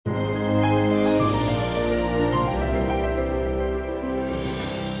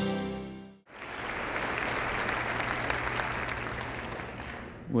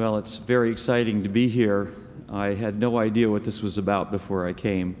Well, it's very exciting to be here. I had no idea what this was about before I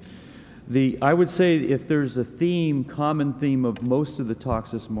came. I would say if there's a theme, common theme of most of the talks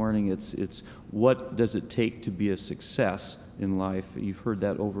this morning, it's what does it take to be a success in life? You've heard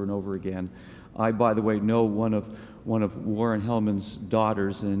that over and over again. I, by the way, know one of Warren Hellman's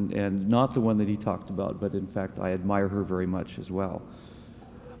daughters, and not the one that he talked about, but in fact I admire her very much as well.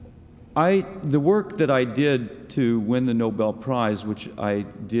 The work that I did to win the Nobel Prize, which I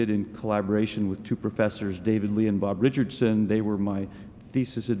did in collaboration with two professors, David Lee and Bob Richardson, they were my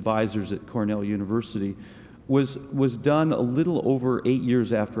thesis advisors at Cornell University, was done a little over 8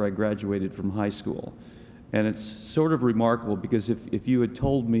 years after I graduated from high school. And it's sort of remarkable because if you had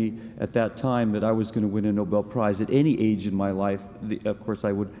told me at that time that I was going to win a Nobel Prize at any age in my life, of course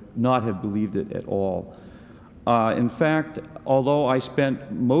I would not have believed it at all. In fact, although I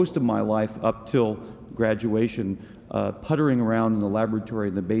spent most of my life up till graduation puttering around in the laboratory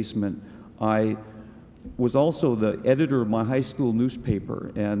in the basement, I was also the editor of my high school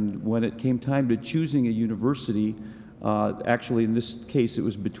newspaper. And when it came time to choosing a university, actually in this case it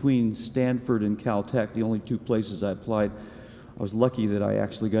was between Stanford and Caltech, the only two places I applied. I was lucky that I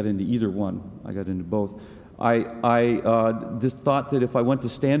actually got into either one. I got into both. I just thought that if I went to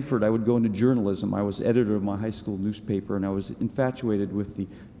Stanford, I would go into journalism. I was editor of my high school newspaper, and I was infatuated with the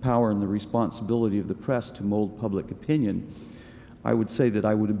power and the responsibility of the press to mold public opinion. I would say that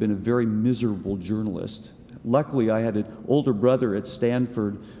I would have been a very miserable journalist. Luckily, I had an older brother at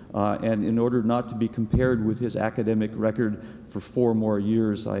Stanford, and in order not to be compared with his academic record for 4 more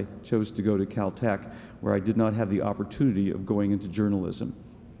years, I chose to go to Caltech, where I did not have the opportunity of going into journalism.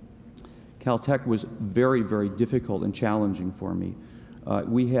 Caltech was very, very difficult and challenging for me.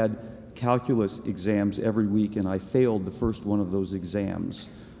 We had calculus exams every week, and I failed the first one of those exams.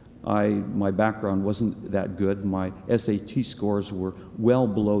 My background wasn't that good. My SAT scores were well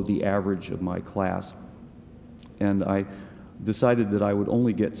below the average of my class. And I decided that I would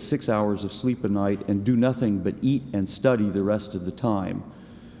only get 6 hours of sleep a night and do nothing but eat and study the rest of the time.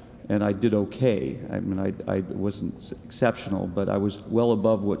 And I did okay. I mean, I wasn't exceptional, but I was well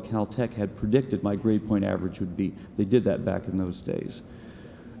above what Caltech had predicted my grade point average would be. They did that back in those days.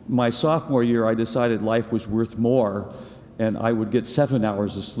 My sophomore year, I decided life was worth more, and I would get 7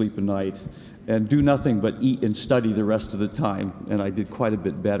 hours of sleep a night and do nothing but eat and study the rest of the time, and I did quite a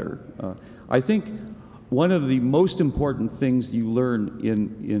bit better. I think one of the most important things you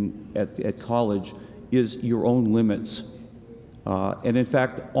learn at college is your own limits. And in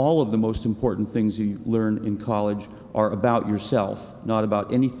fact, all of the most important things you learn in college are about yourself, not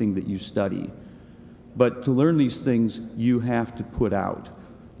about anything that you study. But to learn these things, you have to put out.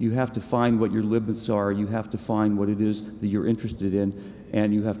 You have to find what your limits are, you have to find what it is that you're interested in,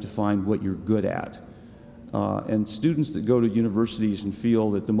 and you have to find what you're good at. And students that go to universities and feel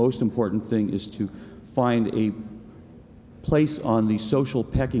that the most important thing is to find a place on the social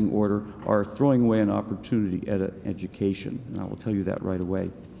pecking order are throwing away an opportunity at an education, and I will tell you that right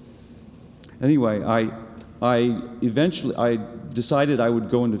away. Anyway, I eventually decided I would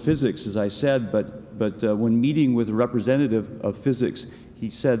go into physics, as I said, but when meeting with a representative of physics,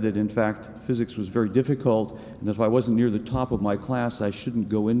 he said that in fact physics was very difficult, and that if I wasn't near the top of my class, I shouldn't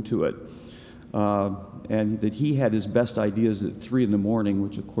go into it. And that he had his best ideas at 3 in the morning,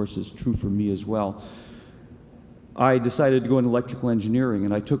 which of course is true for me as well. I decided to go into electrical engineering,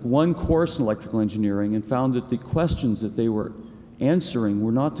 and I took one course in electrical engineering and found that the questions that they were answering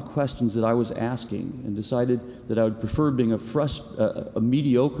were not the questions that I was asking, and decided that I would prefer being a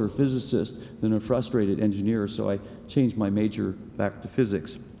mediocre physicist than a frustrated engineer, so I changed my major back to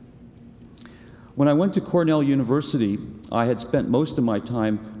physics. When I went to Cornell University, I had spent most of my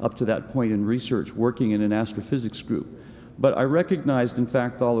time up to that point in research working in an astrophysics group. But I recognized, in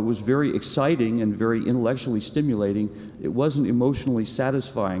fact, although it was very exciting and very intellectually stimulating, it wasn't emotionally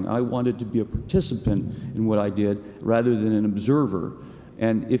satisfying. I wanted to be a participant in what I did rather than an observer.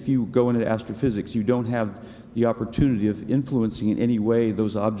 And if you go into astrophysics, you don't have the opportunity of influencing in any way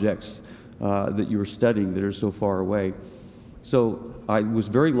those objects that you're studying that are so far away. So I was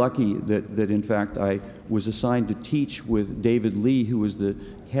very lucky that in fact, I was assigned to teach with David Lee, who was the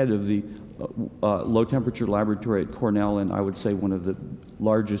head of the low temperature laboratory at Cornell, and I would say one of the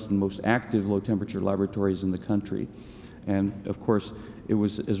largest and most active low temperature laboratories in the country. And of course, it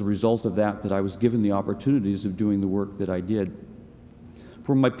was as a result of that I was given the opportunities of doing the work that I did.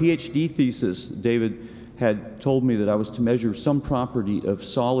 For my PhD thesis, David had told me that I was to measure some property of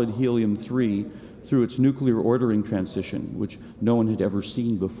solid helium-3 through its nuclear ordering transition, which no one had ever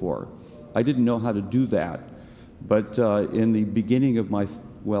seen before. I didn't know how to do that, but in the beginning of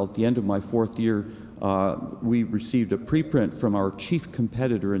at the end of my 4th year, we received a preprint from our chief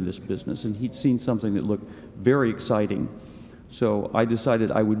competitor in this business, and he'd seen something that looked very exciting. So I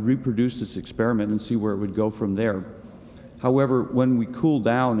decided I would reproduce this experiment and see where it would go from there. However, when we cooled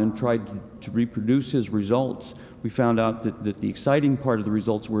down and tried to reproduce his results, we found out that the exciting part of the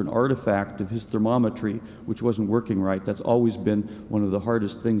results were an artifact of his thermometry, which wasn't working right. That's always been one of the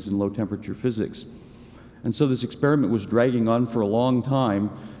hardest things in low temperature physics. And so this experiment was dragging on for a long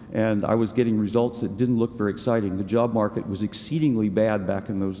time, and I was getting results that didn't look very exciting. The job market was exceedingly bad back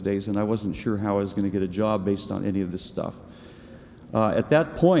in those days, and I wasn't sure how I was going to get a job based on any of this stuff. At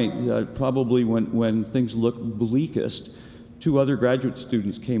that point, probably when things looked bleakest, two other graduate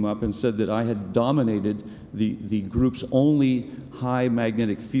students came up and said that I had dominated the group's only high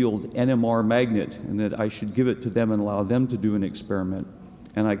magnetic field NMR magnet, and that I should give it to them and allow them to do an experiment.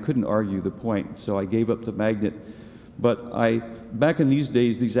 And I couldn't argue the point, so I gave up the magnet. But back in these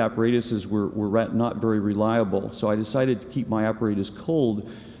days, these apparatuses were not very reliable, so I decided to keep my apparatus cold.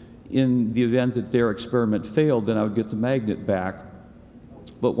 In the event that their experiment failed, then I would get the magnet back.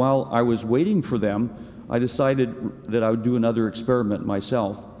 But while I was waiting for them, I decided that I would do another experiment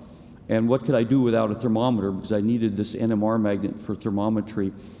myself. And what could I do without a thermometer, because I needed this NMR magnet for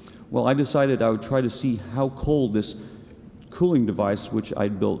thermometry? Well, I decided I would try to see how cold this cooling device, which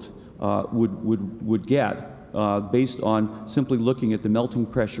I'd built, would get based on simply looking at the melting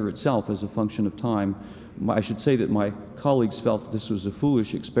pressure itself as a function of time. I should say that my colleagues felt that this was a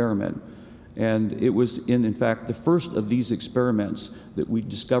foolish experiment. And it was in fact, the first of these experiments that we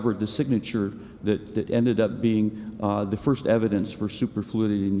discovered the signature that ended up being the first evidence for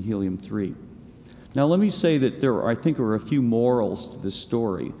superfluidity in helium-3. Now, let me say that I think there are a few morals to this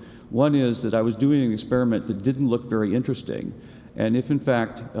story. One is that I was doing an experiment that didn't look very interesting. And if, in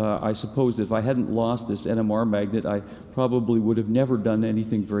fact, I suppose that if I hadn't lost this NMR magnet, I probably would have never done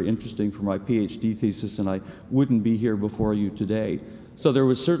anything very interesting for my PhD thesis, and I wouldn't be here before you today. So there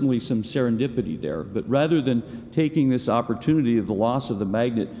was certainly some serendipity there. But rather than taking this opportunity of the loss of the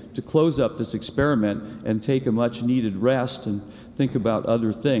magnet to close up this experiment and take a much-needed rest and think about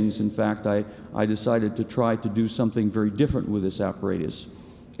other things, in fact, I decided to try to do something very different with this apparatus.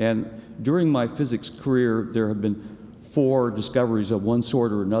 And during my physics career, there have been 4 discoveries of one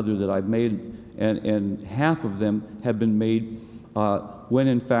sort or another that I've made, and half of them have been made when,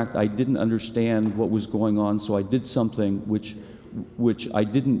 in fact, I didn't understand what was going on, so I did something which I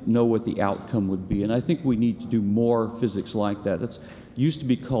didn't know what the outcome would be. And I think we need to do more physics like that. That's used to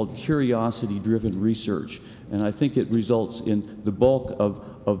be called curiosity-driven research, and I think it results in the bulk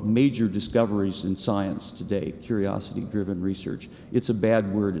of major discoveries in science today, curiosity-driven research. It's a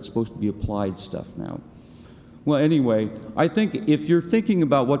bad word. It's supposed to be applied stuff now. Well, anyway, I think if you're thinking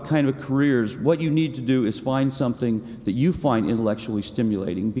about what kind of careers, what you need to do is find something that you find intellectually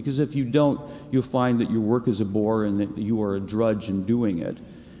stimulating, because if you don't, you'll find that your work is a bore and that you are a drudge in doing it.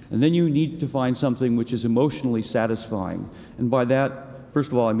 And then you need to find something which is emotionally satisfying. And by that,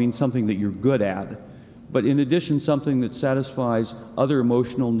 first of all, I mean something that you're good at, but in addition, something that satisfies other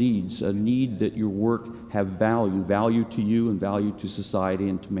emotional needs, a need that your work have value to you and value to society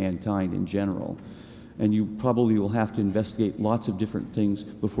and to mankind in general. And you probably will have to investigate lots of different things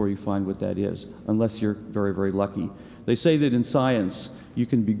before you find what that is, unless you're very, very lucky. They say that in science, you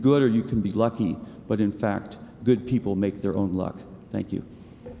can be good or you can be lucky, but in fact, good people make their own luck. Thank you.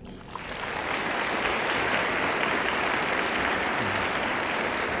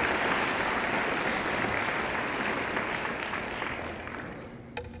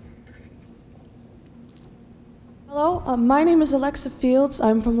 Hello, my name is Alexa Fields.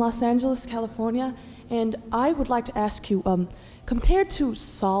 I'm from Los Angeles, California. And I would like to ask you, compared to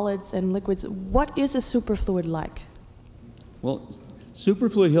solids and liquids, what is a superfluid like? Well,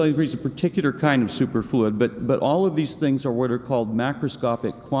 superfluid helium-3 is a particular kind of superfluid, but all of these things are what are called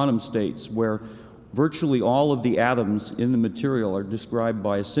macroscopic quantum states, where virtually all of the atoms in the material are described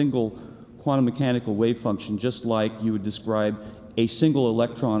by a single quantum mechanical wave function, just like you would describe a single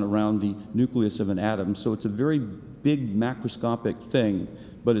electron around the nucleus of an atom. So it's a very big macroscopic thing,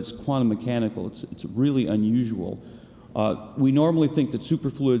 but it's quantum mechanical. It's really unusual. We normally think that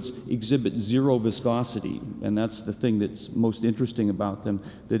superfluids exhibit zero viscosity, and that's the thing that's most interesting about them,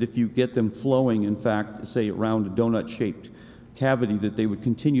 that if you get them flowing, in fact, say around a donut-shaped cavity, that they would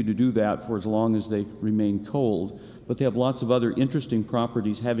continue to do that for as long as they remain cold. But they have lots of other interesting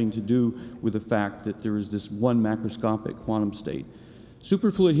properties having to do with the fact that there is this one macroscopic quantum state.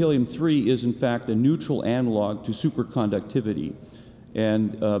 Superfluid helium-3 is, in fact, a neutral analog to superconductivity.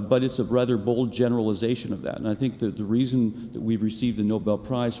 But it's a rather bold generalization of that. And I think that the reason that we've received the Nobel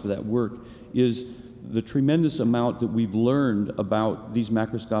Prize for that work is the tremendous amount that we've learned about these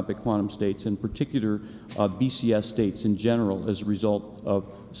macroscopic quantum states, in particular BCS states in general, as a result of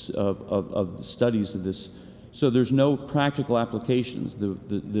studies of this. So there's no practical applications.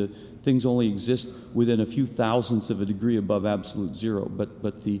 The things only exist within a few thousandths of a degree above absolute zero,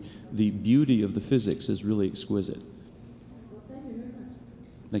 but the beauty of the physics is really exquisite. Thank you very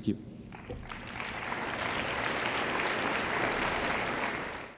much. Thank you.